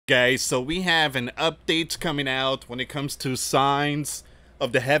guys, so we have an update coming out when it comes to signs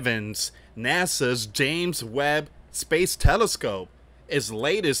of the heavens. NASA's James Webb Space Telescope is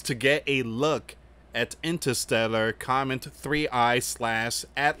latest to get a look at interstellar comet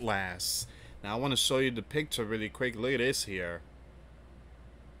 3I/Atlas. Now I want to show you the picture really quick. Look at this here.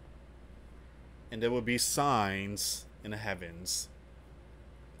 And there will be signs in the heavens.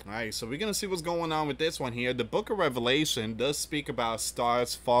 Alright, so we're going to see what's going on with this one here. The book of Revelation does speak about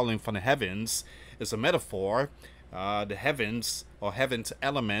stars falling from the heavens. It's a metaphor. The heavens, or heaven's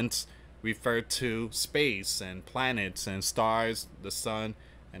elements, refer to space and planets and stars, the sun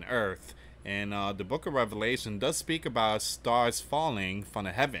and earth. And the book of Revelation does speak about stars falling from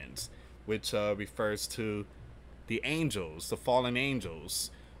the heavens, which refers to the angels, the fallen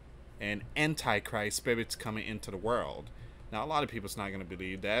angels, and antichrist spirits coming into the world. Now, a lot of people's not going to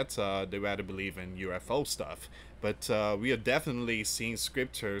believe that. They rather believe in UFO stuff. But we are definitely seeing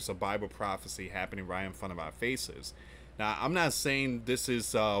scriptures of Bible prophecy happening right in front of our faces. Now, I'm not saying this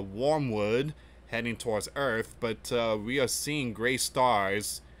is wormwood heading towards Earth, but we are seeing gray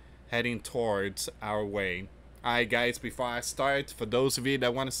stars heading towards our way. Alright, guys, before I start, for those of you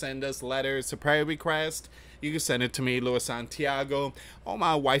that want to send us letters or prayer requests, you can send it to me, US Santiago, or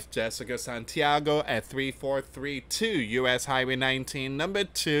my wife, Jessica Santiago, at 3432 US Highway 19, number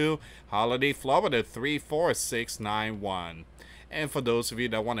 2, Holiday, Florida, 34691. And for those of you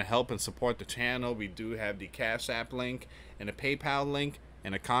that want to help and support the channel, we do have the Cash App link and the PayPal link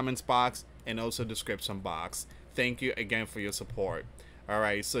in the comments box and also description box. Thank you again for your support.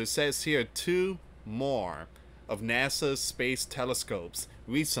 Alright, so it says here 2 more of NASA's space telescopes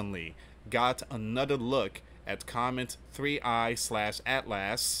recently got another look at comet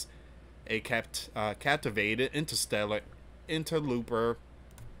 3I/Atlas, a captivated interstellar interloper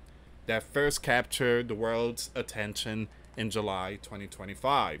that first captured the world's attention in July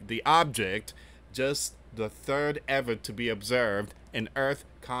 2025. The object, just the third ever to be observed in Earth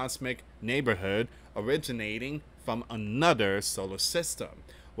cosmic neighborhood, originating from another solar system,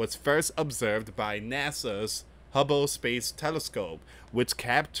 was first observed by NASA's Hubble Space Telescope, which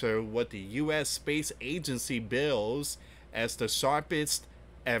captured what the US Space Agency bills as the sharpest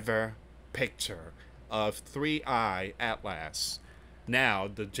ever picture of 3I Atlas. Now,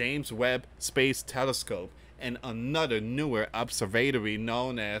 the James Webb Space Telescope and another newer observatory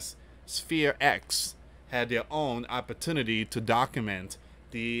known as Sphere X had their own opportunity to document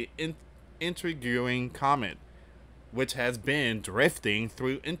the intriguing comet, which has been drifting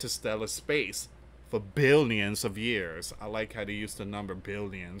through interstellar space for billions of years. I like how they use the number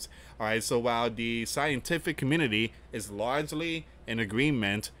billions. Alright, so while the scientific community is largely in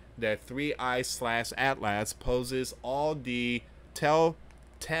agreement that 3I/Atlas poses all the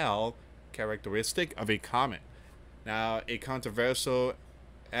telltale characteristic of a comet. Now, a controversial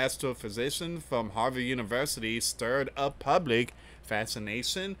astrophysicist from Harvard University stirred up public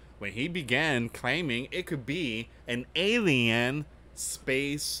fascination when he began claiming it could be an alien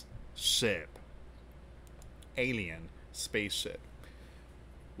spaceship. Alien spaceship.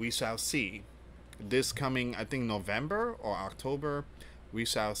 We shall see. This coming, I think, November or October, we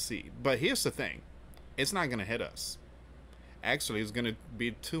shall see. But here's the thing. It's not going to hit us. Actually, it's going to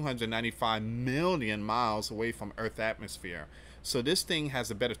be 295 million miles away from Earth's atmosphere. So this thing has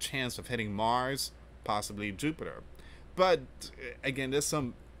a better chance of hitting Mars, possibly Jupiter. But, again, there's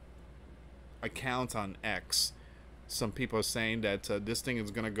some account on X. Some people are saying that this thing is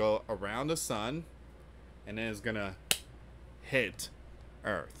going to go around the sun, and then it's going to hit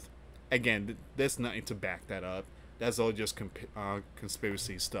Earth. Again, there's nothing to back that up. That's all just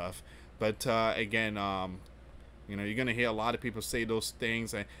conspiracy stuff. But, again, you know, you're going to hear a lot of people say those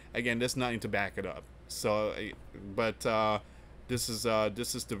things. And, again, there's nothing to back it up. So, but this is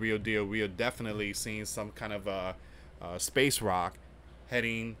the real deal. We are definitely seeing some kind of space rock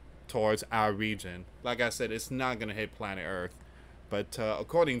heading towards our region. Like I said, it's not going to hit planet Earth. But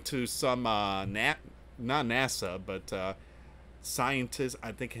according to some not NASA, but scientist,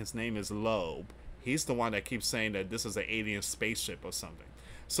 I think his name is Loeb. He's the one that keeps saying that this is an alien spaceship or something.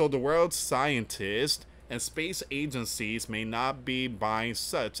 So the world's scientists and space agencies may not be buying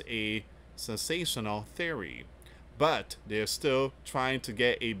such a sensational theory, but they're still trying to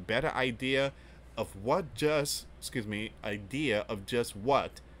get a better idea of what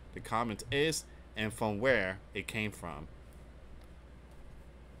what the comet is and from where it came from.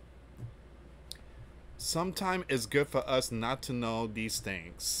 Sometimes it's good for us not to know these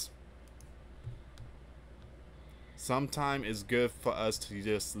things. Sometimes it's good for us to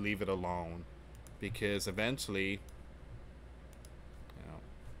just leave it alone, because eventually, you know,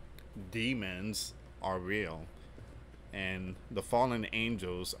 demons are real. and the fallen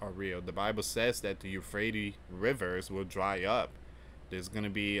angels are real. The Bible says that the Euphrates rivers will dry up. There's going to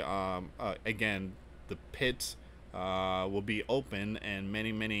be, again, the pit will be open, and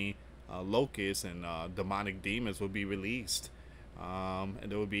many locusts and demonic demons will be released. And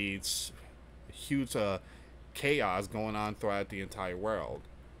there will be huge chaos going on throughout the entire world.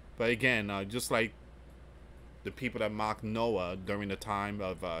 But again, just like the people that mocked Noah during the time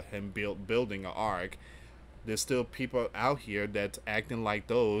of him building an ark, there's still people out here that's acting like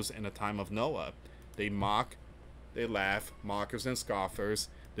those in the time of Noah. They mock, they laugh, mockers and scoffers.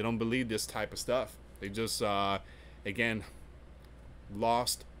 They don't believe this type of stuff. They just, again,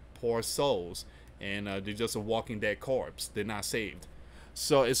 lost poor souls, and they're just a walking dead corpse. They're not saved.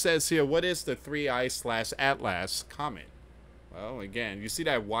 So it says here, what is the 3I/Atlas comet? Well, again, you see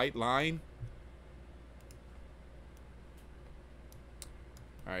that white line?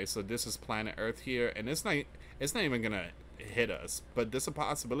 Alright, so this is planet Earth here, and it's not even gonna hit us, but there's a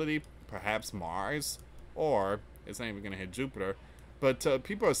possibility, perhaps Mars, or it's not even gonna hit Jupiter. But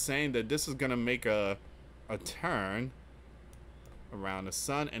people are saying that this is gonna make a turn around the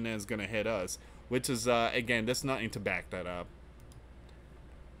sun, and then it's gonna hit us, which is again, there's nothing to back that up.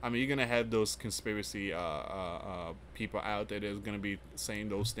 I mean, you're gonna have those conspiracy people out there that's gonna be saying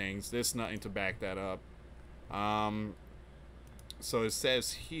those things. There's nothing to back that up. So it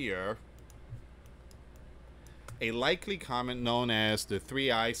says here, a likely comet known as the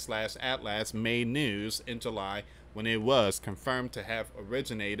 3I/Atlas made news in July when it was confirmed to have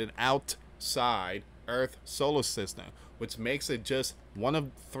originated outside Earth's solar system, which makes it just one of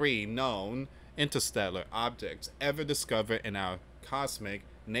 3 known interstellar objects ever discovered in our cosmic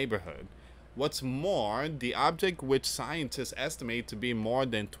neighborhood. What's more, the object, which scientists estimate to be more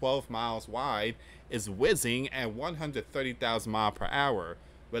than 12 miles wide, is whizzing at 130,000 miles per hour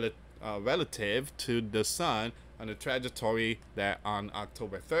relative to the sun on a trajectory that on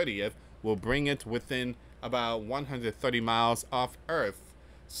October 30th will bring it within about 130 miles off Earth.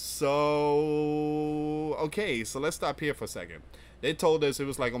 So, okay, so let's stop here for a second. They told us it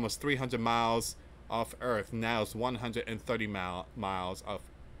was like almost 300 miles off Earth. Now it's 130 miles off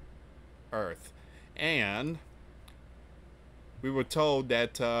Earth. And we were told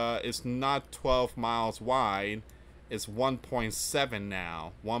that it's not 12 miles wide, it's 1.7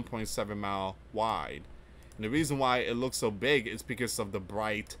 now, 1.7 mile wide. And the reason why it looks so big is because of the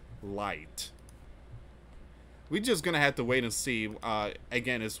bright light. We're just gonna have to wait and see.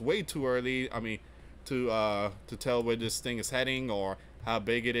 Again, it's way too early, I mean, to tell where this thing is heading or how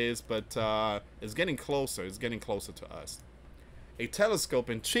big it is, but it's getting closer. It's getting closer to us. A telescope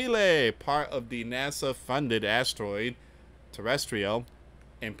in Chile, part of the NASA-funded asteroid terrestrial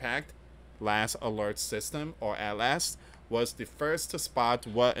impact last alert system, or ALAS, was the first to spot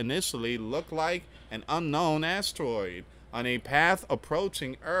what initially looked like an unknown asteroid on a path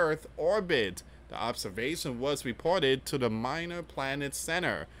approaching Earth orbit. The observation was reported to the Minor Planet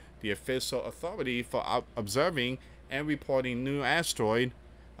Center, the official authority for observing and reporting new asteroid,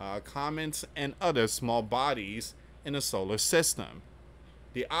 comets, and other small bodies in the solar system.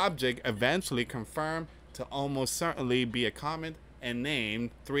 The object, eventually confirmed to almost certainly be a comet and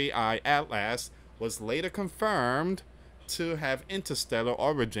named 3I Atlas, was later confirmed to have interstellar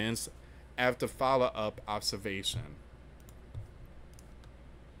origins after follow-up observation.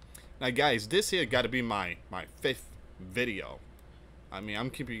 Now guys, this here got to be my 5th video. I mean, I'm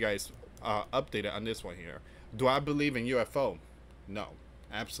keeping you guys updated on this one here. Do I believe in UFO? No,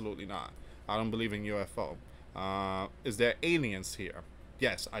 absolutely not. I don't believe in UFO. Is there aliens here?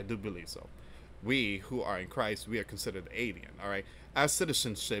 Yes, I do believe so. We who are in Christ, we are considered alien, all right? Our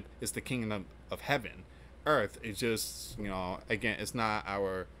citizenship is the kingdom of heaven. Earth is just, you know, again, it's not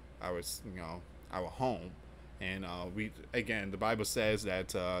our home. And we, again, the Bible says that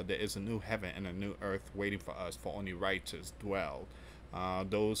there is a new heaven and a new earth waiting for us, for only righteous dwell.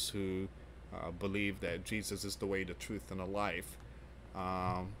 Those who believe that Jesus is the way, the truth, and the life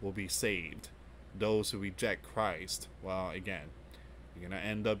will be saved. Those who reject Christ, well, again, you're going to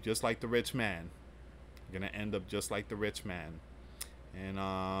end up just like the rich man. You're going to end up just like the rich man.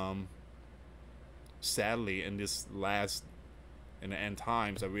 And sadly, in this in the end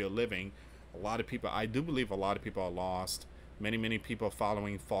times that we are living, a lot of people, I do believe a lot of people are lost. Many people are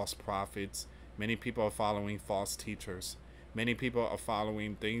following false prophets. Many people are following false teachers. Many people are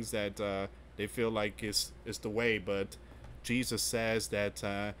following things that they feel like is the way, but Jesus says that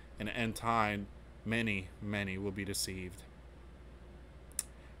in the end time, many will be deceived.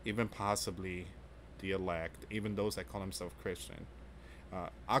 Even possibly the elect, even those that call themselves Christian.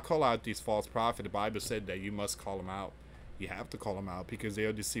 I call out these false prophets. The Bible said that you must call them out. You have to call them out because they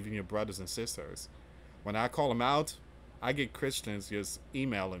are deceiving your brothers and sisters. When I call them out, I get Christians just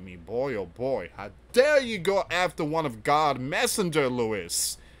emailing me, boy, oh boy, how dare you go after one of God's messenger,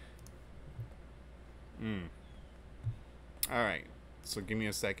 Lewis? All right, so give me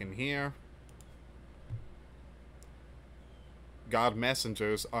a second here. God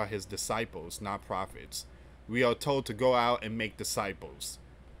messengers are his disciples, not prophets. We are told to go out and make disciples.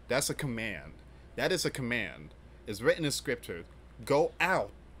 That's a command. That is a command. It's written in scripture. Go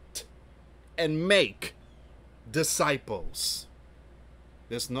out and make disciples.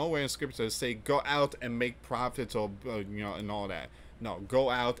 There's nowhere in scripture to say go out and make prophets or and all that. No, go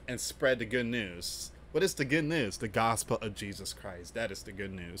out and spread the good news. What is the good news? The gospel of Jesus Christ. That is the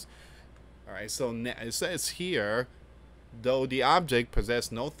good news. All right, so it says here, though the object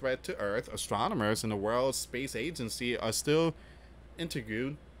possessed no threat to Earth, astronomers in the World Space Agency are still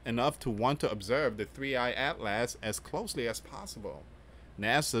intrigued enough to want to observe the three-eye atlas as closely as possible.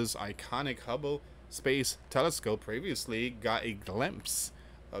 NASA's iconic Hubble Space Telescope previously got a glimpse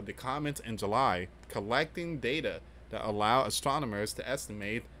of the comet in July, collecting data that allow astronomers to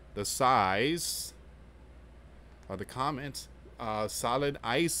estimate the size of the comet's solid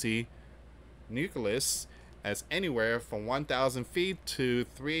icy nucleus as anywhere from 1,000 feet to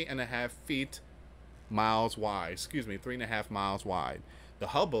 3.5 miles wide. 3.5 miles wide. The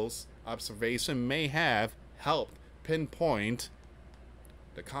Hubble's observation may have helped pinpoint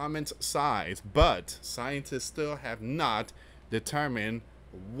the comet's size, but scientists still have not determined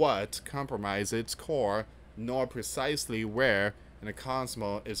what comprises its core, nor precisely where in the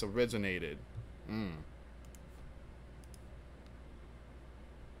cosmos is originated. Now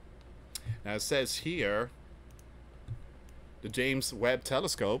it says here, the James Webb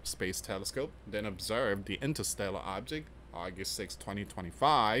Telescope, Space Telescope, then observed the interstellar object, August 6,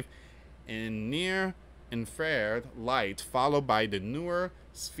 2025, in near-infrared light, followed by the newer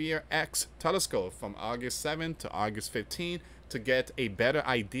Sphere X telescope from August 7 to August 15 to get a better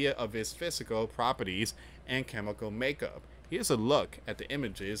idea of its physical properties and chemical makeup. Here's a look at the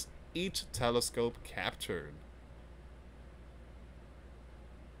images each telescope captured.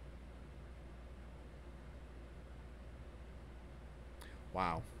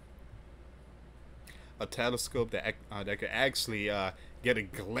 Wow. A telescope that could actually get a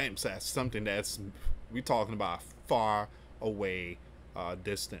glimpse at something that's, we're talking about far away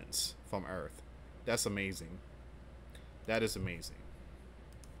distance from Earth. That's amazing. That is amazing.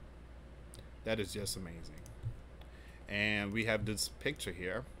 That is just amazing. And we have this picture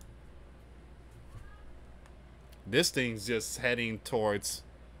here. This thing's just heading towards,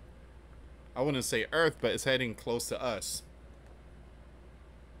 I wouldn't say Earth, but it's heading close to us.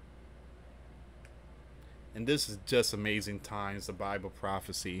 And this is just amazing times, the Bible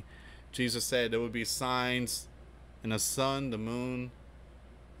prophecy. Jesus said there would be signs in the sun, the moon,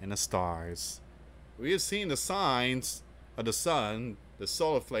 and the stars. We have seen the signs of the sun, the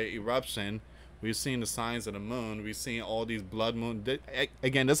solar flare eruption. We've seen the signs of the moon. We've seen all these blood moon.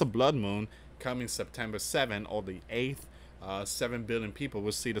 Again, there's a blood moon coming September 7th or the 8th. 7 billion people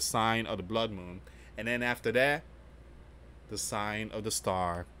will see the sign of the blood moon. And then after that, the sign of the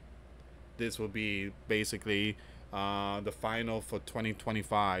star. This will be basically the final for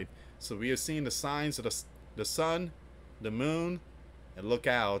 2025. So we are seeing the signs of the sun, the moon, and look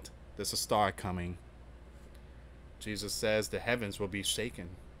out, there's a star coming. Jesus says the heavens will be shaken.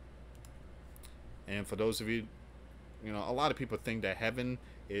 And for those of you, a lot of people think that heaven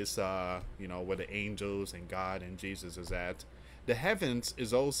is, where the angels and God and Jesus is at. The heavens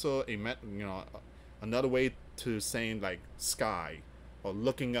is also another way to saying like sky or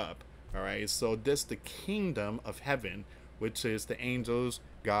looking up. All right, so this the kingdom of heaven, which is the angels,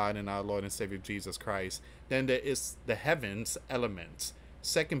 God, and our Lord and Savior Jesus Christ. Then there is the heavens elements.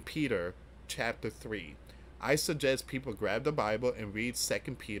 2 Peter chapter 3. I suggest people grab the Bible and read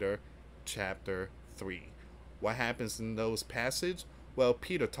 2 Peter chapter 3. What happens in those passages? Well,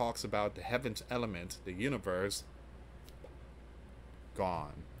 Peter talks about the heavens element, the universe,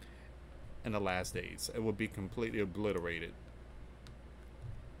 gone in the last days. It will be completely obliterated.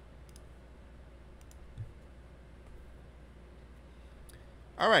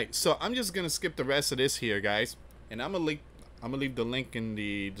 All right, so I'm just gonna skip the rest of this here, guys, and I'm gonna leave the link in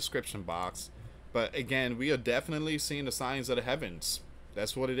the description box. But again, we are definitely seeing the signs of the heavens.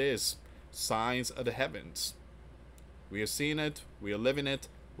 That's what it is, signs of the heavens. We are seeing it, we are living it,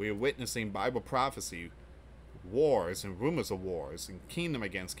 we are witnessing Bible prophecy, wars and rumors of wars, and kingdom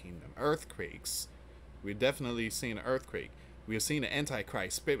against kingdom, earthquakes. We're definitely seeing an earthquake. We are seeing the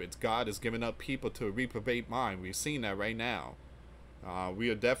Antichrist spirits. God is giving up people to a reprobate mind. We're seeing that right now. We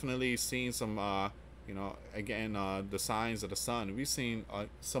are definitely seeing some, again, the signs of the sun. We've seen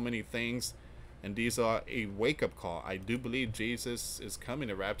so many things And these are a wake-up call. I do believe Jesus is coming.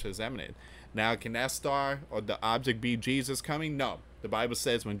 The rapture is imminent. Now, can that star or the object be Jesus coming? No. The Bible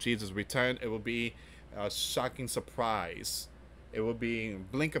says when Jesus returns, it will be a shocking surprise. It will be in a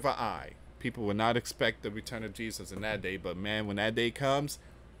blink of an eye. People will not expect the return of Jesus in that day. But man, when that day comes,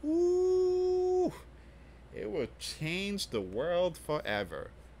 ooh, it will change the world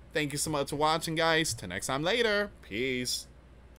forever. Thank you so much for watching, guys. Till next time later. Peace.